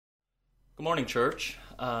Good morning, church.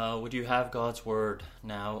 Would you have God's Word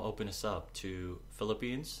now open us up to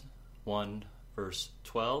Philippians 1, verse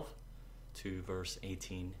 12 to verse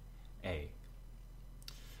 18a.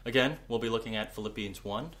 Again, we'll be looking at Philippians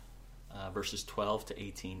 1, verses 12 to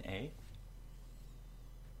 18a.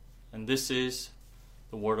 And this is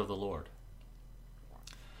the Word of the Lord.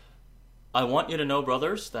 I want you to know,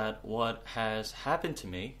 brothers, that what has happened to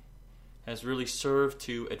me has really served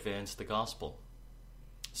to advance the gospel,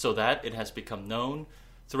 so that it has become known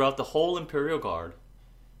throughout the whole imperial guard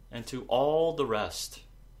and to all the rest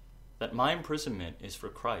that my imprisonment is for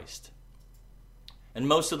Christ. And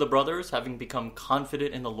most of the brothers, having become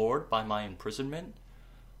confident in the Lord by my imprisonment,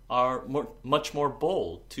 are much more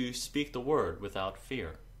bold to speak the word without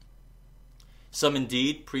fear. Some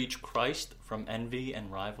indeed preach Christ from envy and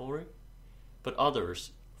rivalry, but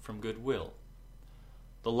others from goodwill.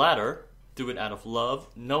 The latter do it out of love,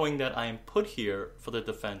 knowing that I am put here for the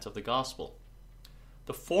defense of the gospel.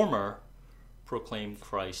 The former proclaim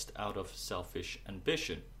Christ out of selfish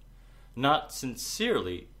ambition, not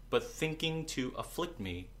sincerely, but thinking to afflict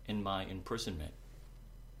me in my imprisonment.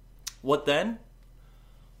 What then?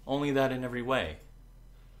 Only that in every way,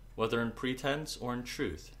 whether in pretense or in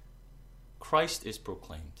truth, Christ is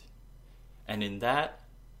proclaimed, and in that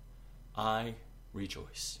I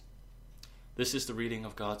rejoice. This is the reading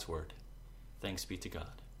of God's word. Thanks be to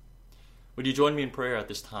God. Would you join me in prayer at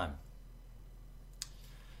this time?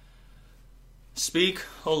 Speak,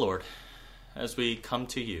 O Lord, as we come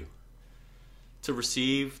to you to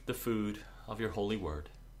receive the food of your holy word.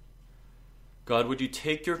 God, would you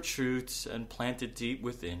take your truths and plant it deep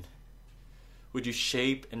within? Would you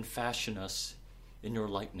shape and fashion us in your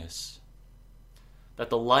likeness,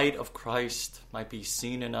 that the light of Christ might be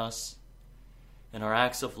seen in us, in our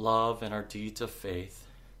acts of love and our deeds of faith.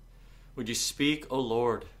 Would you speak, O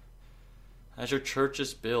Lord, as your church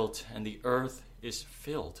is built and the earth is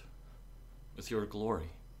filled with your glory.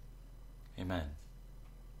 Amen.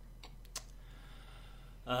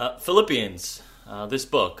 Philippians, this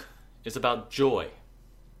book, is about joy.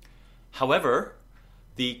 However,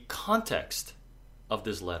 the context of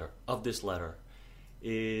this letter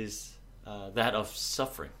is that of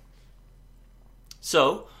suffering.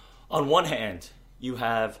 So, on one hand, you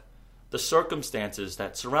have the circumstances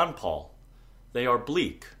that surround Paul. They are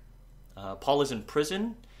bleak. Paul is in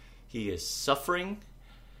prison. He is suffering.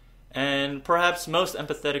 And perhaps most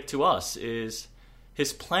empathetic to us is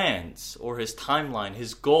his plans or his timeline,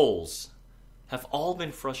 his goals have all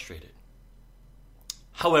been frustrated.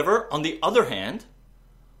 However, on the other hand,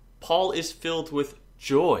 Paul is filled with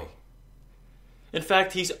joy. In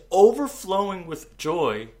fact, he's overflowing with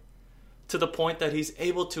joy to the point that he's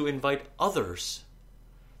able to invite others,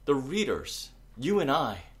 the readers, you and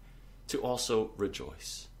I, to also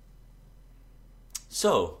rejoice.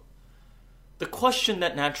 So, the question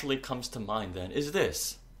that naturally comes to mind then is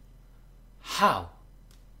this: how?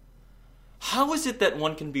 How is it that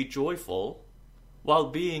one can be joyful while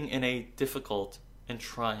being in a difficult and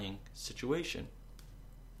trying situation?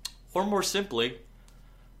 Or more simply,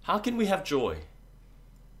 how can we have joy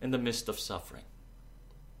in the midst of suffering?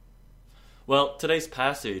 Well, today's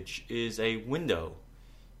passage is a window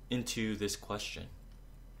into this question.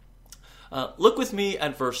 Look with me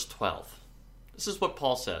at verse 12. This is what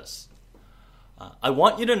Paul says. I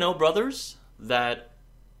want you to know, brothers, that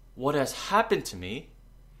what has happened to me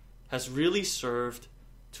has really served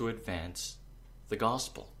to advance the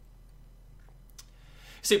gospel.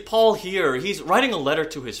 See, Paul here, he's writing a letter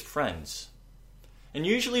to his friends. And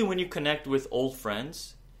usually when you connect with old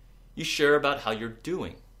friends, you share about how you're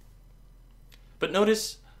doing. But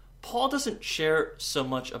notice, Paul doesn't share so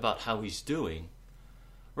much about how he's doing.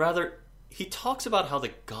 Rather, he talks about how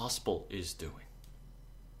the gospel is doing.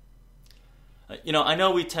 I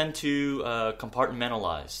know we tend to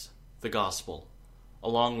compartmentalize the gospel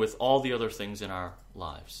along with all the other things in our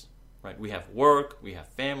lives. Right? We have work, we have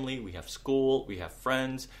family, we have school, we have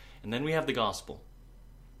friends, and then we have the gospel.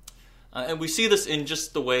 And we see this in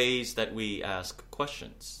just the ways that we ask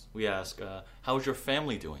questions. We ask, how's your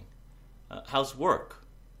family doing? How's work?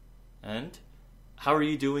 And how are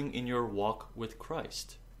you doing in your walk with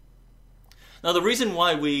Christ? Now, the reason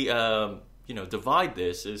why we divide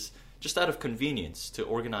this is just out of convenience to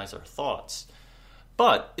organize our thoughts.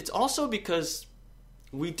 But it's also because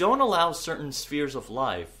we don't allow certain spheres of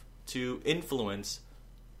life to influence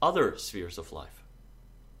other spheres of life.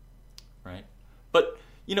 Right? But,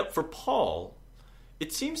 for Paul,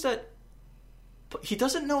 it seems that he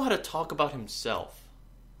doesn't know how to talk about himself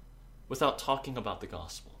without talking about the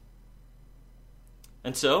gospel.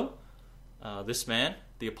 And so, this man,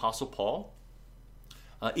 the Apostle Paul,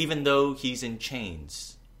 even though he's in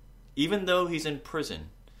chains, even though he's in prison,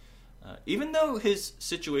 even though his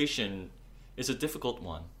situation is a difficult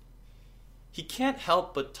one, he can't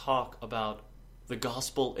help but talk about the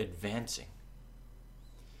gospel advancing.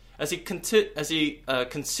 As he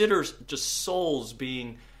considers just souls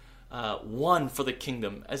being won for the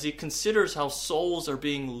kingdom, as he considers how souls are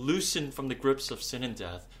being loosened from the grips of sin and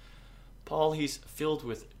death, Paul, he's filled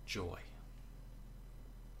with joy.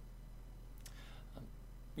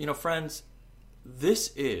 Friends,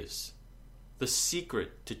 this is the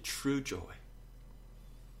secret to true joy.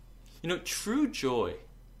 True joy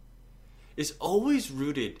is always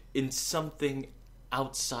rooted in something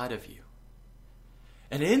outside of you.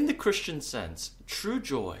 And in the Christian sense, true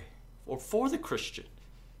joy, or for the Christian,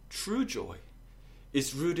 true joy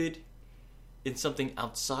is rooted in something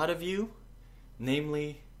outside of you,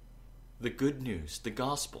 namely the good news, the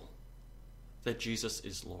gospel, that Jesus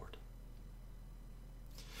is Lord.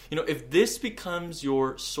 If this becomes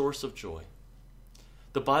your source of joy,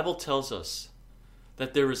 the Bible tells us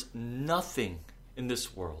that there is nothing in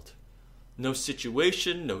this world, no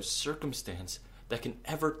situation, no circumstance that can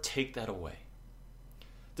ever take that away.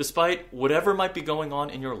 Despite whatever might be going on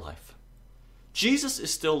in your life, Jesus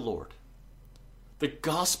is still Lord. The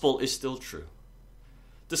gospel is still true.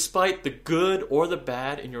 Despite the good or the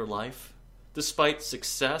bad in your life, despite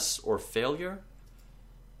success or failure,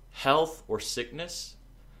 health or sickness,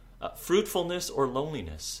 fruitfulness or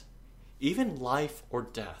loneliness, even life or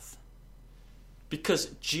death, because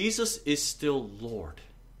Jesus is still Lord,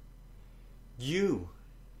 you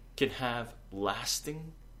can have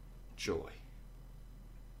lasting joy.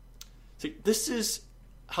 See, this is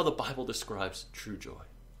how the Bible describes true joy.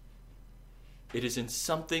 It is in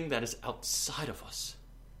something that is outside of us,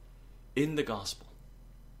 in the gospel,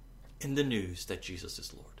 in the news that Jesus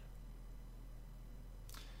is Lord.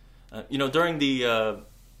 During the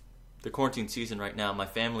quarantine season right now, my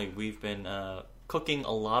family, we've been cooking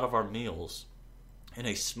a lot of our meals in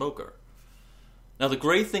a smoker. Now, the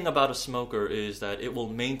great thing about a smoker is that it will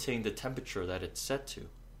maintain the temperature that it's set to.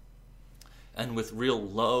 And with real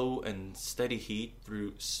low and steady heat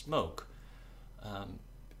through smoke,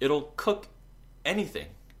 it'll cook anything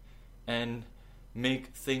and make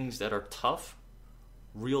things that are tough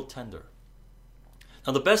real tender.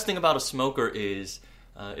 Now, the best thing about a smoker is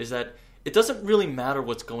that it doesn't really matter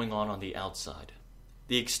what's going on the outside.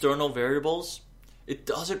 The external variables, it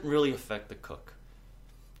doesn't really affect the cook.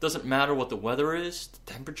 It doesn't matter what the weather is,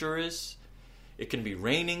 the temperature is. It can be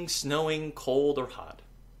raining, snowing, cold, or hot.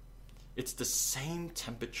 It's the same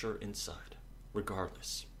temperature inside,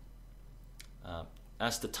 regardless.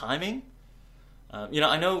 As to timing,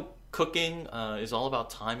 I know cooking is all about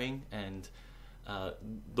timing, and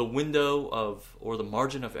the window of, or the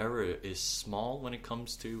margin of error is small when it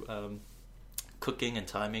comes to cooking and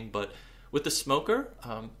timing, but with the smoker,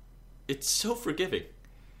 it's so forgiving.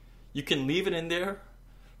 You can leave it in there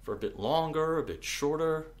for a bit longer, a bit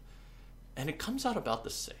shorter, and it comes out about the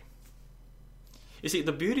same. You see,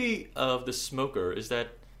 the beauty of the smoker is that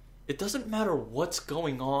it doesn't matter what's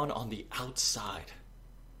going on the outside.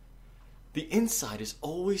 The inside is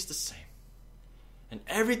always the same. And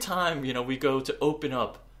every time, we go to open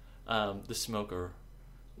up the smoker,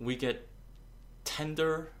 we get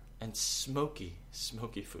tender and smoky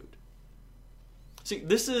food. See,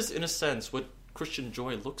 this is, in a sense, what Christian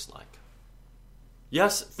joy looks like.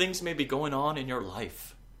 Yes, things may be going on in your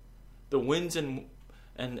life. The winds and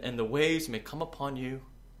the waves may come upon you.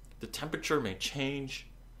 The temperature may change.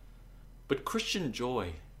 But Christian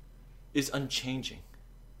joy is unchanging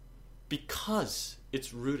because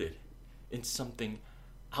it's rooted in something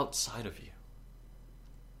outside of you.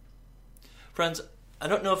 Friends, I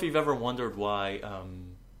don't know if you've ever wondered why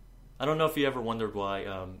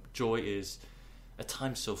joy is at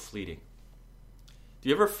times so fleeting. Do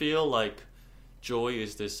you ever feel like joy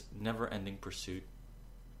is this never-ending pursuit,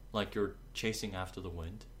 like you're chasing after the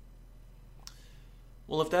wind?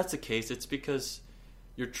 Well, if that's the case, it's because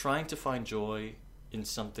you're trying to find joy in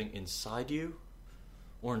something inside you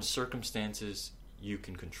or in circumstances you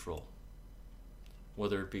can control,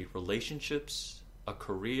 whether it be relationships, a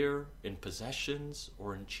career, in possessions,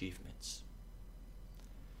 or in achievements.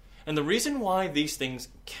 And the reason why these things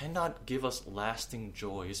cannot give us lasting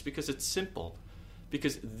joy is because it's simple.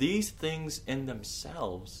 Because these things in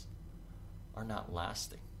themselves are not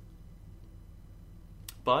lasting.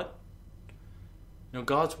 But,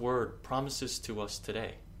 God's word promises to us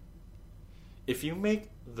today, if you make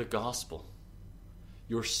the gospel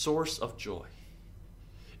your source of joy,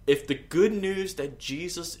 if the good news that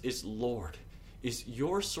Jesus is Lord is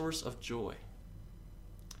your source of joy,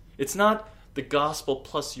 it's not the gospel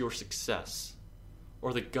plus your success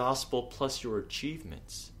or the gospel plus your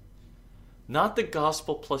achievements. Not the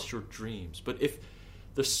gospel plus your dreams, but if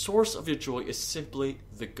the source of your joy is simply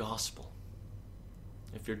the gospel,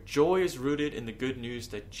 if your joy is rooted in the good news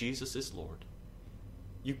that Jesus is Lord,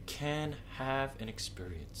 you can have and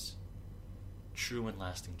experience true and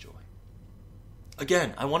lasting joy.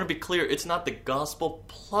 Again, I want to be clear, it's not the gospel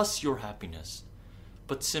plus your happiness,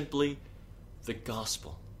 but simply the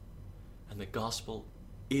gospel. And the gospel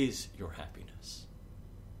is your happiness.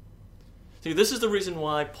 See, this is the reason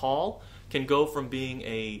why Paul can go from being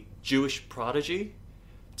a Jewish prodigy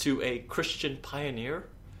to a Christian pioneer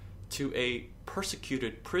to a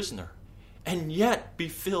persecuted prisoner, and yet be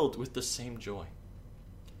filled with the same joy.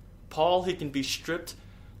 Paul, he can be stripped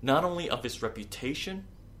not only of his reputation,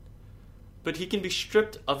 but he can be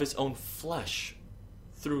stripped of his own flesh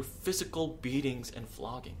through physical beatings and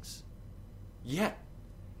floggings. Yet,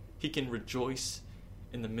 he can rejoice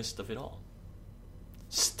in the midst of it all.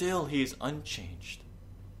 Still, he is unchanged.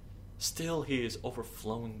 Still, he is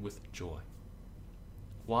overflowing with joy.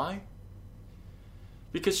 Why?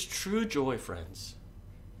 Because true joy, friends,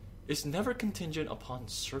 is never contingent upon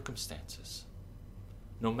circumstances,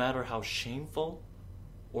 no matter how shameful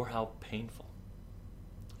or how painful.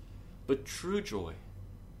 But true joy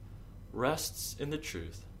rests in the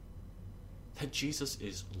truth that Jesus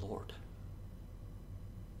is Lord.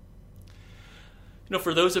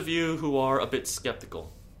 For those of you who are a bit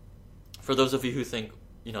skeptical, for those of you who think,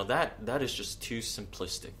 that is just too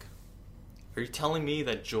simplistic. Are you telling me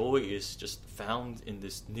that joy is just found in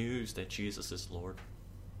this news that Jesus is Lord?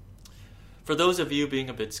 For those of you being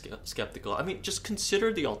a bit skeptical, just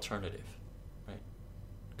consider the alternative, right?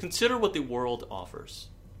 Consider what the world offers.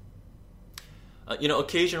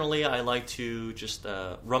 Occasionally I like to just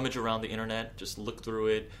rummage around the internet, just look through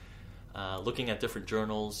it, looking at different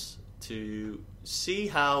journals to see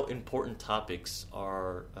how important topics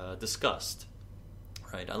are discussed.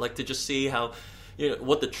 Right? I like to just see how,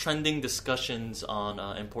 what the trending discussions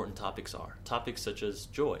on important topics are. Topics such as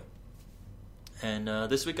joy. And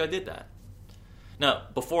this week I did that. Now,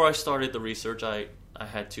 before I started the research, I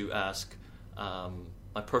had to ask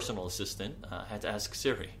my personal assistant. I had to ask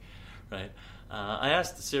Siri, right? I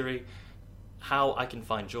asked Siri how I can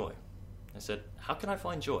find joy. I said, how can I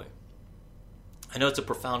find joy? I know it's a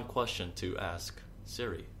profound question to ask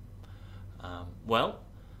Siri.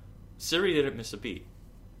 Siri didn't miss a beat.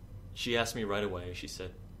 She asked me right away. She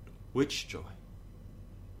said, which joy?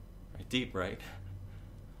 Right, deep, right?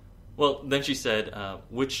 Well, then she said,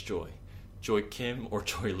 which joy? Joy Kim or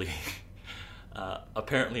Joy Lee?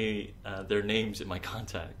 Apparently, they're names in my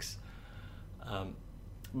contacts.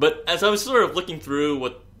 But as I was sort of looking through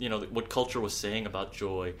what culture was saying about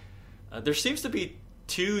joy, there seems to be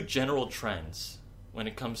two general trends when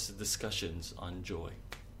it comes to discussions on joy.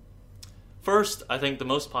 First, I think the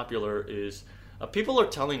most popular is people are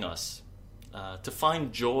telling us to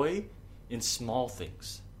find joy in small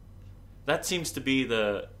things. That seems to be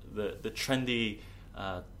the trendy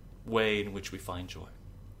way in which we find joy.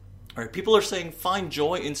 All right, people are saying find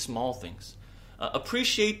joy in small things.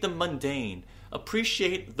 Appreciate the mundane.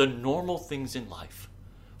 Appreciate the normal things in life.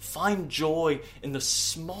 Find joy in the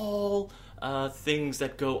small things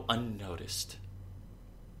that go unnoticed.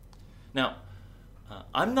 Now,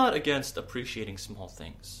 I'm not against appreciating small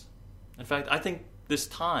things. In fact, I think this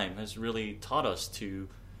time has really taught us to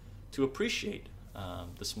appreciate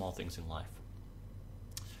the small things in life.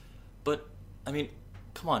 But,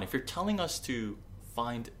 come on, if you're telling us to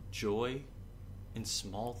find joy in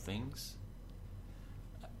small things,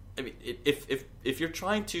 if you're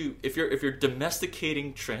trying to, if you're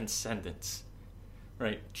domesticating transcendence,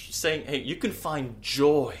 right? Saying, hey, you can find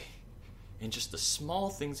joy in just the small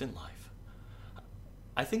things in life.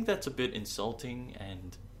 I think that's a bit insulting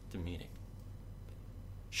and demeaning.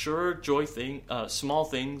 Sure, small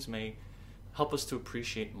things may help us to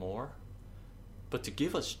appreciate more, but to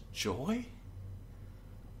give us joy,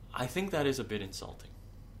 I think that is a bit insulting.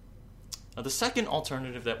 Now, the second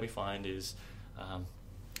alternative that we find is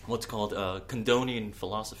what's called Condonian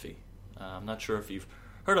philosophy. I'm not sure if you've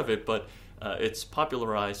heard of it, but it's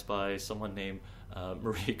popularized by someone named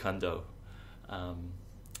Marie Kondo.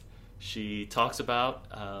 She talks about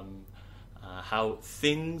how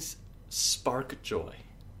things spark joy,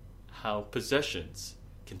 how possessions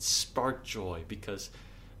can spark joy because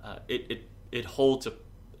it holds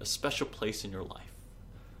a special place in your life.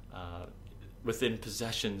 Within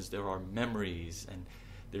possessions, there are memories, and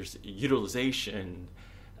there's utilization,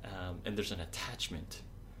 and there's an attachment.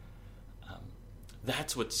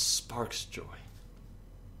 That's what sparks joy.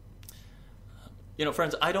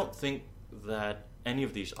 Friends, I don't think that any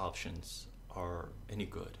of these options are any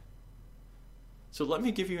good. So let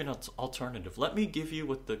me give you an alternative. Let me give you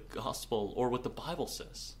what the gospel or what the Bible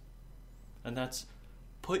says. And that's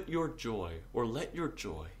put your joy or let your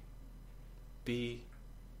joy be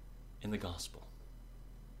in the gospel.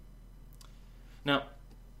 Now,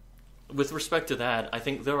 with respect to that, I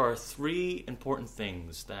think there are three important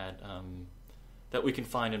things that we can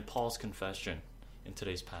find in Paul's confession in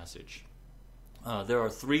today's passage. There are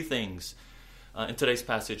three things in today's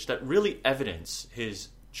passage that really evidence his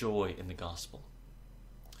joy in the gospel.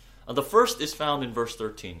 The first is found in verse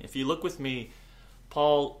 13. If you look with me,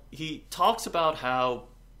 Paul, he talks about how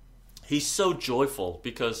he's so joyful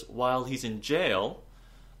because while he's in jail,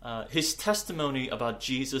 his testimony about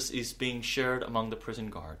Jesus is being shared among the prison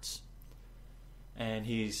guards. And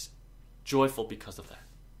he's joyful because of that.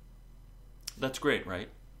 That's great, right?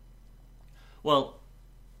 Well,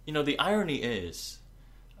 the irony is,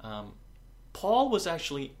 Paul was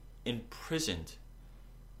actually imprisoned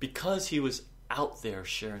because he was out there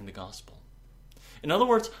sharing the gospel. In other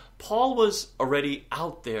words, Paul was already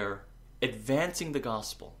out there advancing the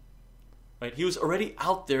gospel. Right? He was already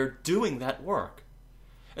out there doing that work.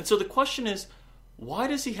 And so the question is, why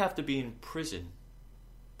does he have to be in prison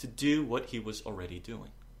to do what he was already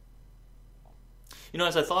doing?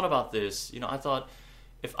 As I thought about this, I thought,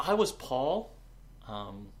 if I was Paul,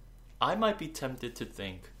 I might be tempted to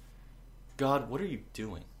think, God, what are you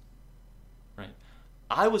doing? Right?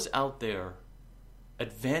 I was out there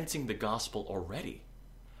advancing the gospel already.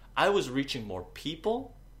 I was reaching more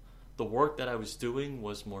people. The work that I was doing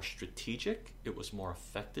was more strategic. It was more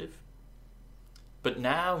effective. But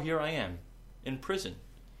now here I am in prison.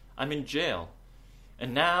 I'm in jail.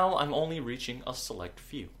 And now I'm only reaching a select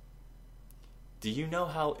few. Do you know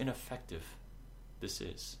how ineffective this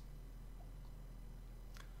is?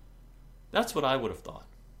 That's what I would have thought.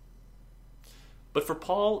 But for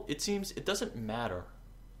Paul, it seems it doesn't matter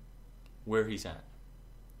where he's at.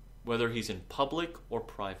 Whether he's in public or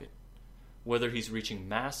private. Whether he's reaching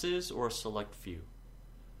masses or a select few.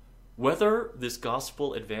 Whether this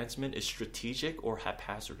gospel advancement is strategic or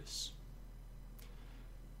haphazardous.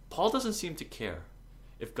 Paul doesn't seem to care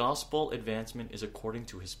if gospel advancement is according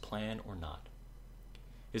to his plan or not.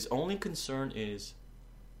 His only concern is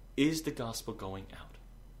the gospel going out?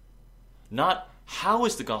 Not how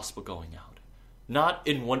is the gospel going out? Not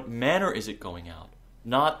in what manner is it going out?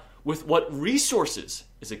 Not with what resources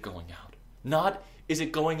is it going out? Not is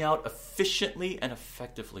it going out efficiently and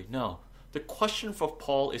effectively? No. The question for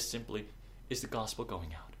Paul is simply, is the gospel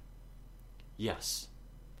going out? Yes.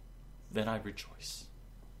 Then I rejoice.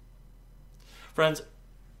 Friends,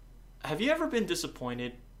 have you ever been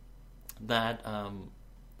disappointed that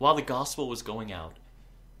while the gospel was going out,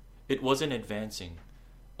 it wasn't advancing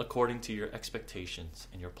according to your expectations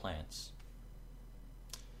and your plans?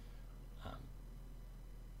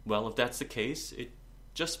 Well, if that's the case, it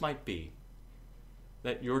just might be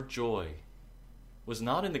that your joy was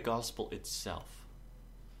not in the gospel itself,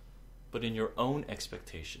 but in your own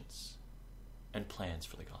expectations and plans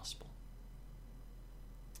for the gospel.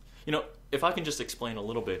 If I can just explain a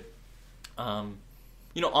little bit,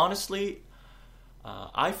 honestly,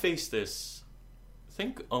 I face this, I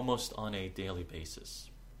think, almost on a daily basis.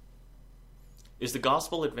 Is the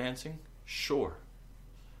gospel advancing? Sure.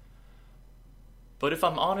 But if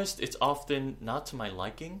I'm honest, it's often not to my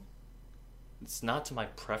liking. It's not to my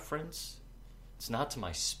preference. It's not to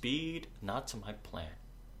my speed, not to my plan.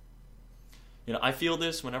 I feel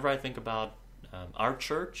this whenever I think about our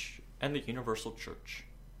church and the universal church.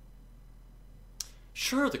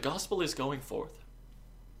 Sure, the gospel is going forth,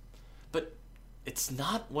 but it's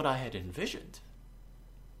not what I had envisioned.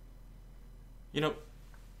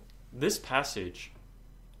 This passage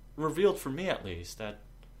revealed for me at least that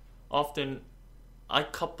often I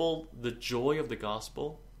couple the joy of the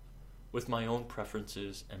gospel with my own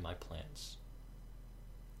preferences and my plans.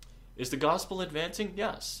 Is the gospel advancing?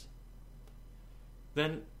 Yes.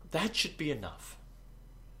 Then that should be enough.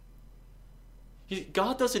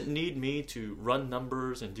 God doesn't need me to run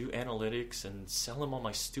numbers and do analytics and sell him on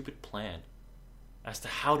my stupid plan as to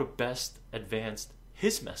how to best advance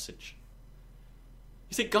his message.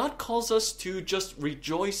 You see, God calls us to just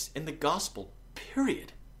rejoice in the gospel,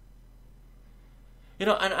 period. And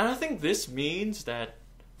I think this means that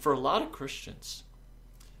for a lot of Christians,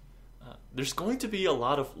 there's going to be a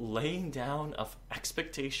lot of laying down of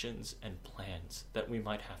expectations and plans that we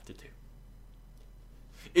might have to do.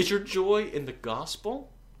 Is your joy in the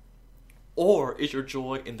gospel, or is your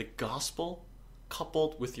joy in the gospel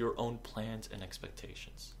coupled with your own plans and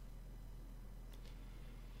expectations?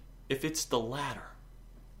 If it's the latter,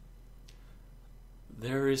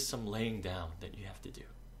 there is some laying down that you have to do.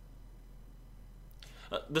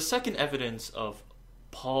 The second evidence of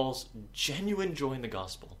Paul's genuine joy in the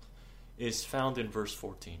gospel is found in verse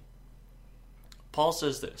 14. Paul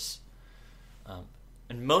says this,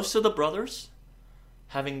 and most of the brothers,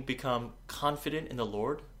 having become confident in the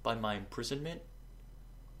Lord by my imprisonment,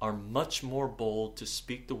 are much more bold to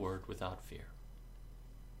speak the word without fear.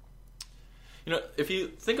 If you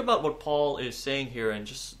think about what Paul is saying here and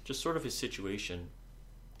just sort of his situation,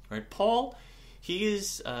 right? Paul, he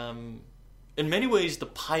is in many ways the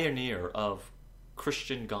pioneer of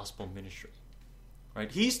Christian gospel ministry,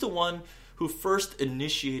 right? He's the one who first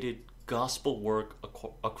initiated gospel work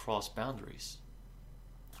across boundaries,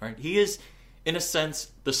 right? He is, in a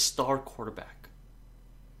sense, the star quarterback.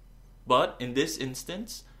 But in this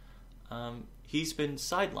instance, he's been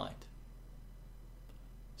sidelined.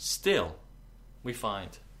 Still, we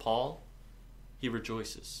find Paul, he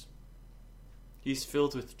rejoices. He's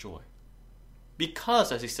filled with joy.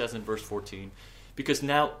 Because, as he says in verse 14, because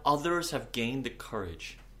now others have gained the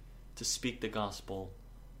courage to speak the gospel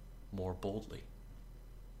more boldly.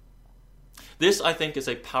 This, I think, is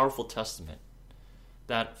a powerful testament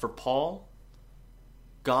that for Paul,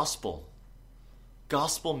 gospel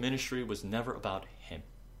ministry was never about him.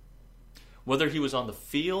 Whether he was on the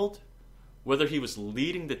field, whether he was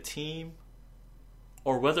leading the team,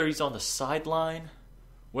 or whether he's on the sideline,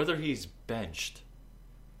 whether he's benched,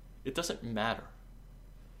 it doesn't matter.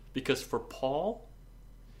 Because for Paul,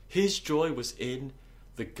 his joy was in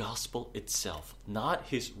the gospel itself, not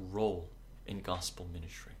his role in gospel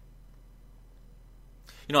ministry.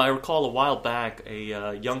 I recall a while back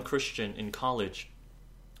a young Christian in college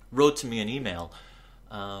wrote to me an email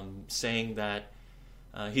saying that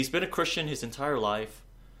he's been a Christian his entire life,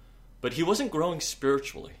 but he wasn't growing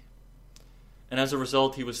spiritually. And as a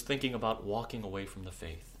result, he was thinking about walking away from the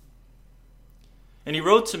faith. And he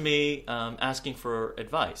wrote to me asking for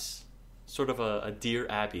advice, sort of a Dear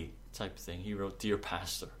Abby type thing. He wrote, Dear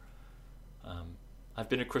Pastor, I've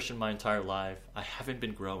been a Christian my entire life. I haven't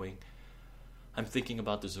been growing. I'm thinking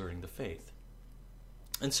about deserting the faith.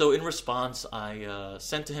 And so in response, I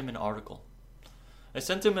sent to him an article. I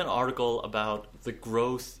sent him an article about the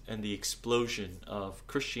growth and the explosion of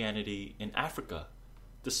Christianity in Africa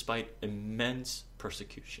despite immense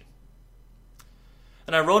persecution.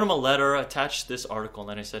 And I wrote him a letter, attached this article,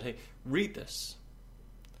 and I said, hey, read this.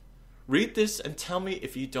 Read this and tell me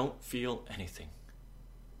if you don't feel anything.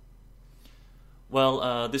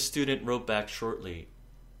 Well, this student wrote back shortly,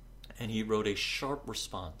 and he wrote a sharp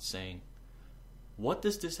response saying, what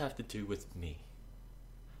does this have to do with me?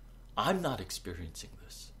 I'm not experiencing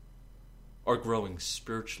this or growing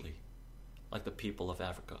spiritually like the people of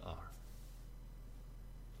Africa are.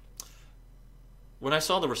 When I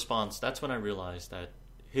saw the response, that's when I realized that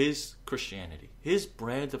his Christianity, his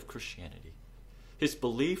brand of Christianity, his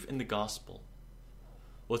belief in the gospel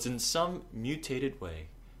was in some mutated way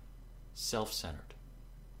self-centered.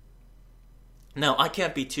 Now, I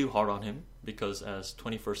can't be too hard on him because as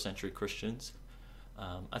 21st century Christians,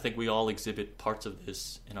 I think we all exhibit parts of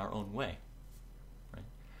this in our own way.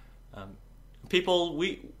 Right? People,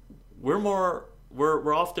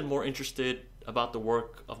 we're often more interested about the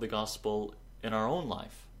work of the gospel in our own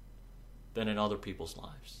life than in other people's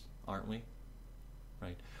lives, aren't we?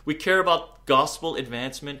 Right? We care about gospel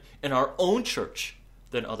advancement in our own church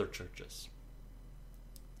than other churches.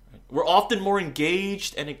 Right? We're often more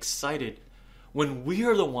engaged and excited when we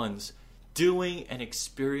are the ones doing and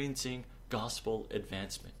experiencing gospel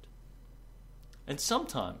advancement. And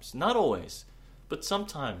sometimes, not always, but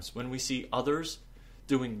sometimes when we see others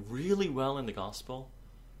doing really well in the gospel,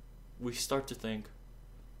 we start to think,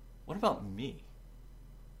 what about me?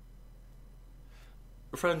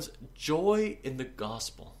 Friends, joy in the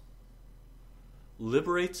gospel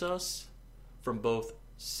liberates us from both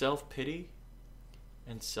self-pity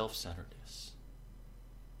and self-centeredness.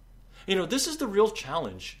 This is the real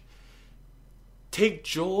challenge. Take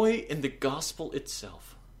joy in the gospel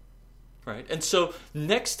itself, right? And so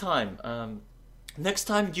next time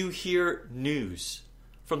you hear news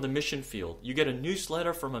from the mission field, you get a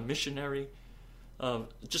newsletter from a missionary,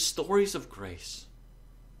 just stories of grace,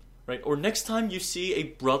 right? Or next time you see a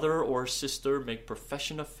brother or sister make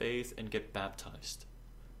profession of faith and get baptized.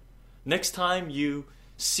 Next time you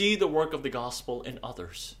see the work of the gospel in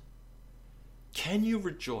others, can you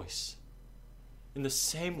rejoice in the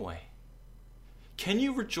same way? Can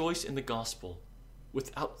you rejoice in the gospel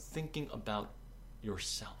without thinking about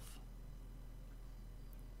yourself?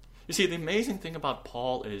 You see, the amazing thing about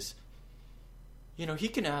Paul is, he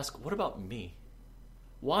can ask, what about me?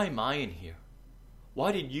 Why am I in here?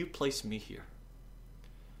 Why did you place me here?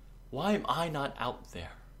 Why am I not out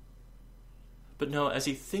there? But no, as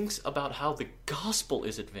he thinks about how the gospel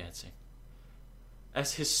is advancing,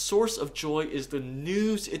 as his source of joy is the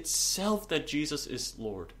news itself that Jesus is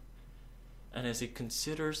Lord, and as he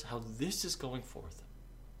considers how this is going forth,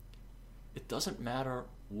 it doesn't matter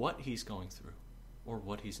what he's going through or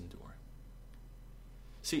what he's enduring.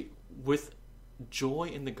 See, with joy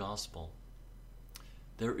in the gospel,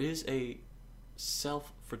 there is a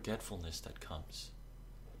self-forgetfulness that comes.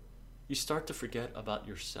 You start to forget about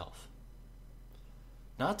yourself.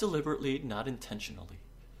 Not deliberately, not intentionally,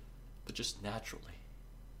 but just naturally.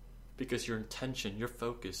 Because your intention, your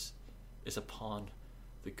focus is upon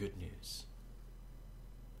the good news.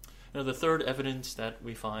 Now, the third evidence that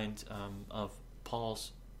we find of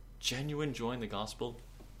Paul's genuine joy in the gospel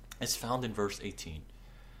is found in verse 18.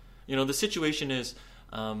 The situation is,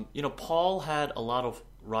 Paul had a lot of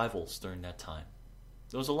rivals during that time.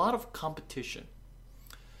 There was a lot of competition.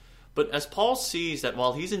 But as Paul sees that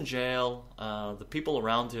while he's in jail, the people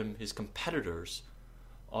around him, his competitors,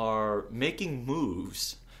 are making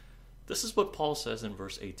moves, this is what Paul says in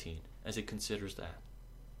verse 18 as he considers that.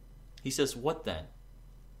 He says, "What then?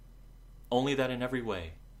 Only that in every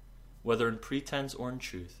way, whether in pretense or in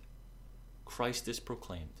truth, Christ is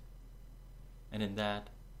proclaimed, and in that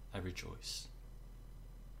I rejoice."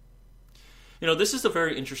 This is a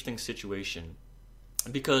very interesting situation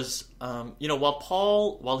because,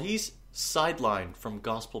 while he's sidelined from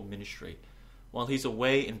gospel ministry, while he's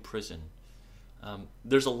away in prison,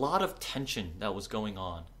 there's a lot of tension that was going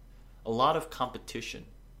on, a lot of competition.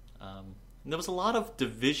 And there was a lot of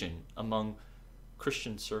division among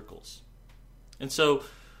Christian circles. And so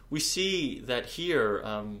we see that here,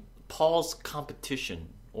 Paul's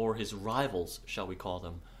competition, or his rivals, shall we call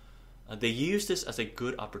them, they use this as a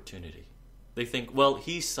good opportunity. They think, well,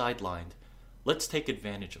 he's sidelined. Let's take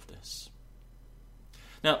advantage of this.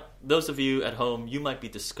 Now, those of you at home, you might be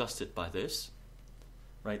disgusted by this,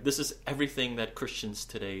 right? This is everything that Christians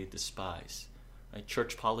today despise, right?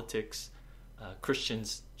 Church politics,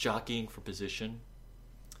 Christians jockeying for position.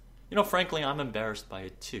 Frankly, I'm embarrassed by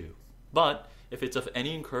it too. But if it's of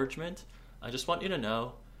any encouragement, I just want you to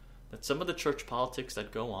know that some of the church politics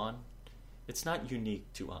that go on, it's not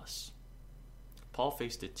unique to us. Paul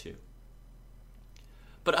faced it too.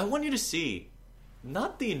 But I want you to see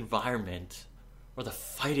not the environment or the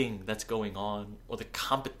fighting that's going on or the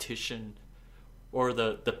competition or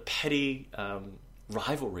the petty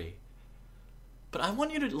rivalry. But I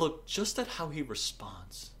want you to look just at how he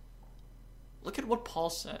responds. Look at what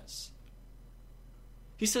Paul says.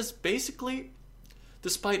 He says basically,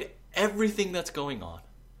 despite everything that's going on,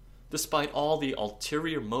 despite all the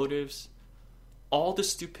ulterior motives, all the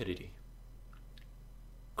stupidity,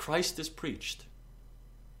 Christ is preached.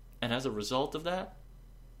 And as a result of that,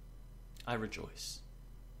 I rejoice.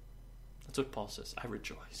 That's what Paul says. I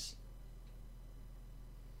rejoice.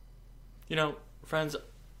 Friends,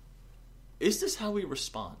 is this how we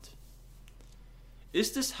respond?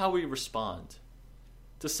 Is this how we respond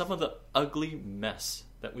to some of the ugly mess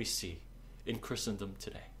that we see in Christendom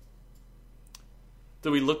today?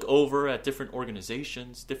 Do we look over at different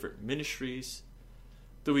organizations, different ministries?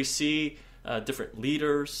 Do we see different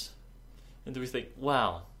leaders? And do we think,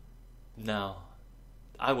 wow, no,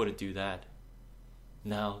 I wouldn't do that.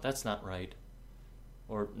 No, that's not right.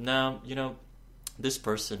 Or, no, this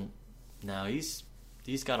person, no, he's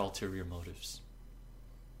got ulterior motives.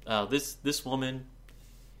 This woman,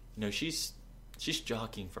 she's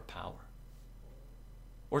jockeying for power.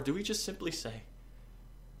 Or do we just simply say,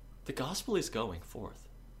 the gospel is going forth,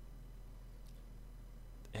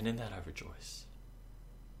 and in that I rejoice?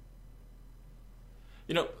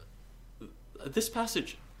 This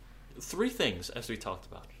passage, three things as we talked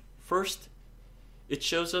about. First, it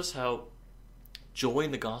shows us how joy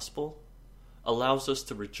in the gospel allows us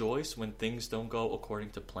to rejoice when things don't go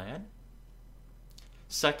according to plan.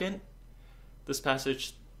 Second, this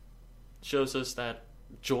passage shows us that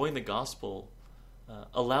joy in the gospel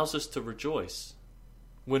allows us to rejoice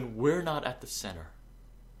when we're not at the center.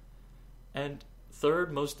 And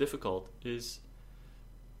third, most difficult, is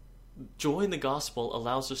joy in the gospel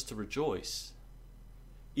allows us to rejoice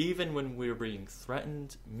even when we're being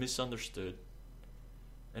threatened, misunderstood,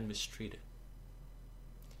 and mistreated.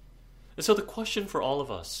 And so the question for all of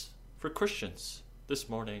us, for Christians, this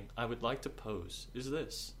morning, I would like to pose is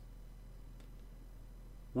this: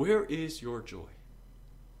 where is your joy?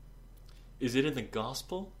 Is it in the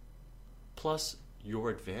gospel plus your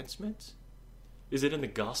advancement? Is it in the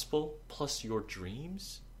gospel plus your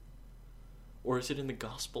dreams? Or is it in the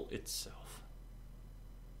gospel itself?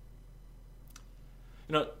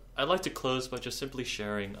 I'd like to close by just simply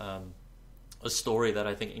sharing a story that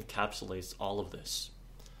I think encapsulates all of this.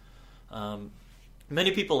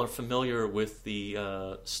 Many people are familiar with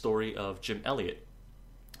the story of Jim Elliot.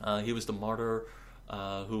 He was the martyr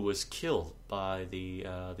who was killed by the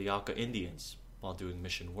Auca Indians while doing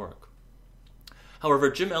mission work. However,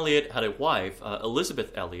 Jim Elliot had a wife,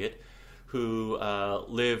 Elizabeth Elliot, who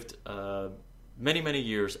lived many, many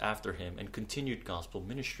years after him and continued gospel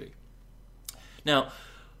ministry. Now,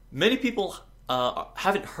 many people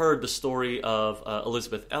haven't heard the story of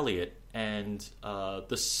Elizabeth Elliot and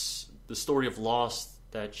the story of loss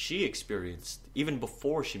that she experienced even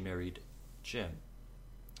before she married Jim.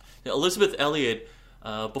 Now, Elizabeth Elliot,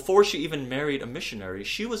 before she even married a missionary,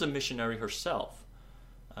 she was a missionary herself.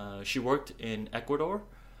 She worked in Ecuador,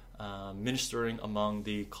 ministering among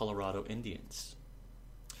the Colorado Indians.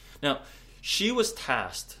 Now, she was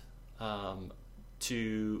tasked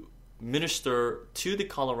to minister to the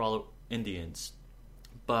Colorado Indians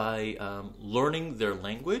by learning their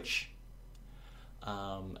language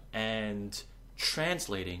and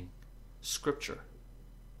translating scripture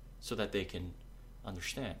so that they can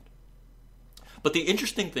understand. But the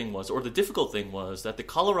interesting thing was, or the difficult thing was, that the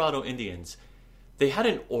Colorado Indians, they had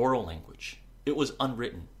an oral language. It was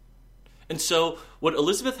unwritten. And so what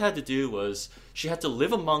Elizabeth had to do was she had to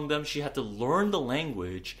live among them, she had to learn the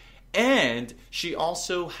language, and she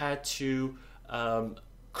also had to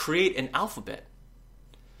create an alphabet.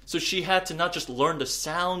 So she had to not just learn the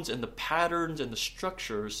sounds and the patterns and the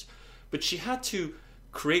structures, but she had to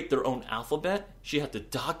create their own alphabet. She had to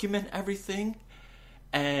document everything,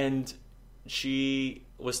 and she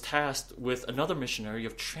was tasked with another missionary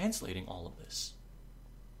of translating all of this.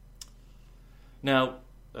 Now,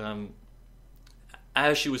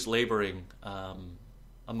 as she was laboring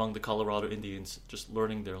among the Colorado Indians, just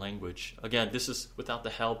learning their language, again, this is without the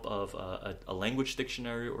help of a language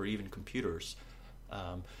dictionary or even computers.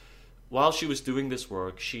 While she was doing this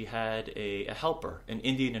work, she had a helper, an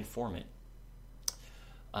Indian informant.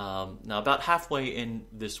 Now, about halfway in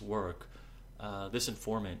this work, this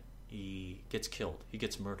informant, he gets killed. He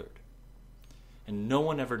gets murdered. And no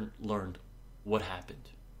one ever learned what happened.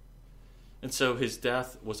 And so his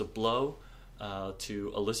death was a blow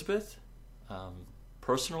to Elizabeth,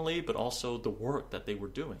 personally, but also the work that they were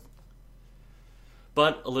doing.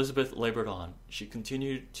 But Elizabeth labored on. She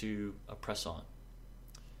continued to press on.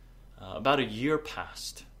 About a year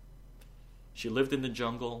passed. She lived in the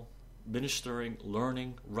jungle, ministering,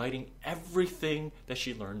 learning, writing everything that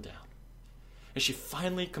she learned down. And she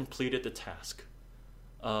finally completed the task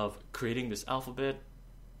of creating this alphabet,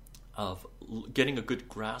 of getting a good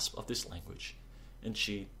grasp of this language. And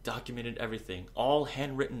she documented everything, all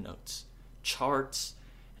handwritten notes, charts,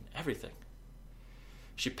 and everything.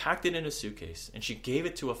 She packed it in a suitcase and she gave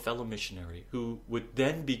it to a fellow missionary who would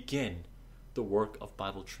then begin the work of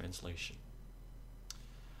Bible translation.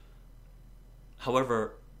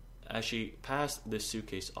 However, as she passed this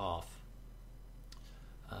suitcase off,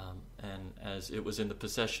 and as it was in the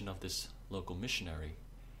possession of this local missionary,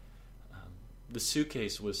 the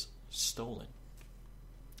suitcase was stolen.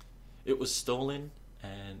 It was stolen,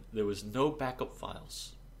 and there was no backup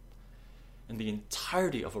files. And the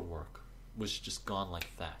entirety of her work was just gone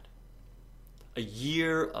like that. A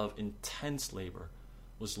year of intense labor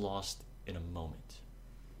was lost in a moment.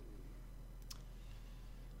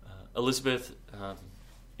 Elizabeth,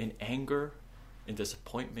 in anger, in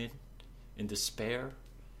disappointment, in despair,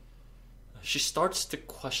 she starts to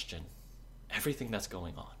question everything that's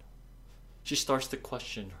going on. She starts to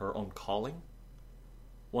question her own calling,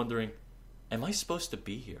 wondering, am I supposed to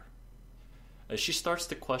be here? She starts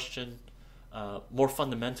to question, more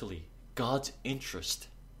fundamentally, God's interest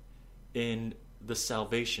in the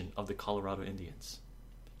salvation of the Colorado Indians.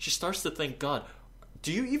 She starts to think, God,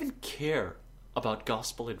 do you even care about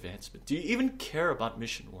gospel advancement? Do you even care about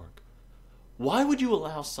mission work? Why would you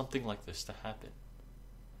allow something like this to happen?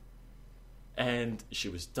 And she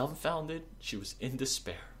was dumbfounded. She was in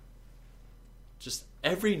despair. Just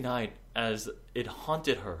every night as it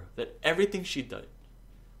haunted her that everything she did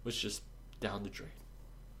was just down the drain.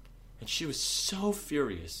 And she was so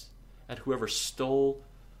furious at whoever stole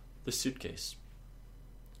the suitcase,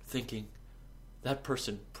 thinking that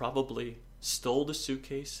person probably stole the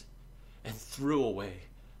suitcase and threw away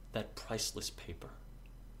that priceless paper.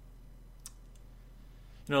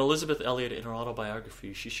 You know, Elizabeth Elliot, in her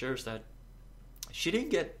autobiography, she shares that she didn't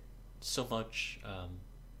get so much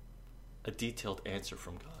a detailed answer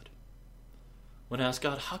from God. When asked,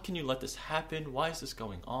 God, how can you let this happen? Why is this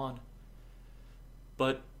going on?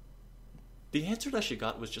 But the answer that she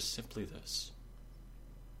got was just simply this: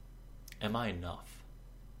 am I enough?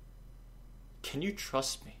 Can you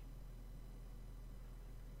trust me?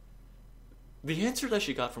 The answer that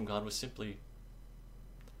she got from God was simply,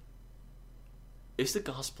 is the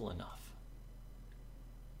gospel enough?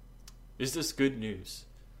 Is this good news?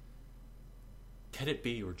 Can it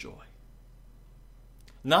be your joy?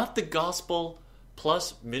 Not the gospel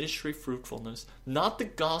plus ministry fruitfulness, not the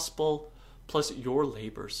gospel plus your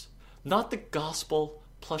labors, not the gospel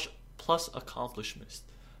plus accomplishments,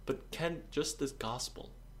 but can just this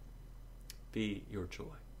gospel be your joy?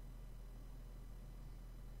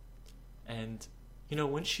 And,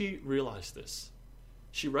 when she realized this,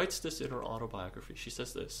 she writes this in her autobiography. She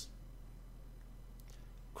says this: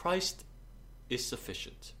 Christ is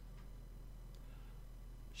sufficient.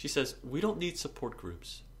 She says, we don't need support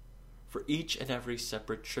groups for each and every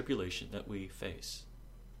separate tribulation that we face.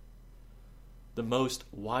 The most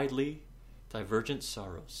widely divergent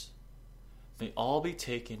sorrows may all be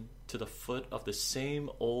taken to the foot of the same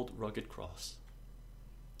old rugged cross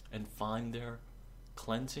and find there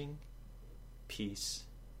cleansing, peace,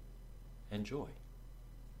 and joy.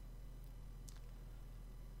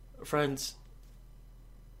 Friends,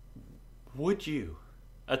 would you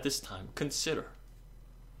at this time consider,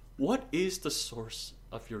 what is the source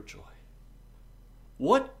of your joy?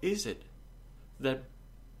 What is it that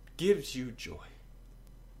gives you joy?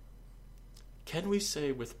 Can we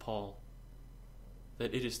say with Paul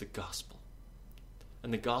that it is the gospel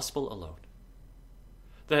and the gospel alone?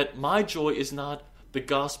 That my joy is not the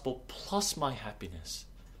gospel plus my happiness,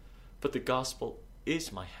 but the gospel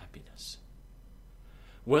is my happiness.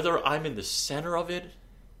 Whether I'm in the center of it,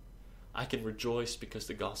 I can rejoice because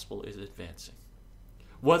the gospel is advancing.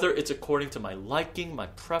 Whether it's according to my liking, my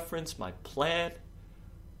preference, my plan,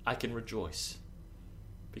 I can rejoice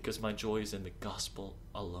because my joy is in the gospel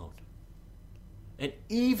alone. And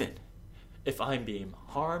even if I'm being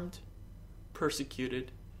harmed,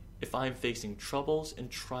 persecuted, if I'm facing troubles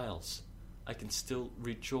and trials, I can still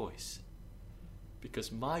rejoice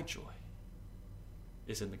because my joy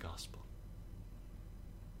is in the gospel.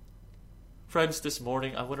 Friends, this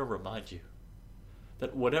morning I want to remind you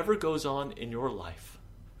that whatever goes on in your life,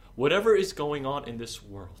 whatever is going on in this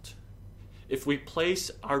world, if we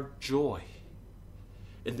place our joy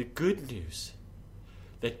in the good news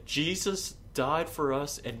that Jesus died for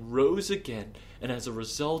us and rose again, and as a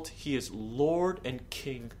result, he is Lord and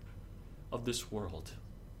King of this world,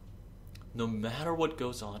 no matter what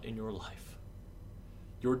goes on in your life,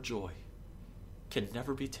 your joy can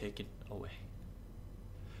never be taken away.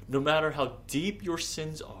 No matter how deep your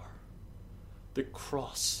sins are, the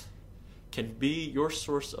cross can be your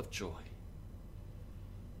source of joy.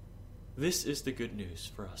 This is the good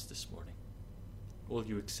news for us this morning. Will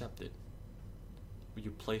you accept it? Will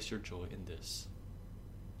you place your joy in this?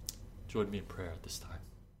 Join me in prayer at this time.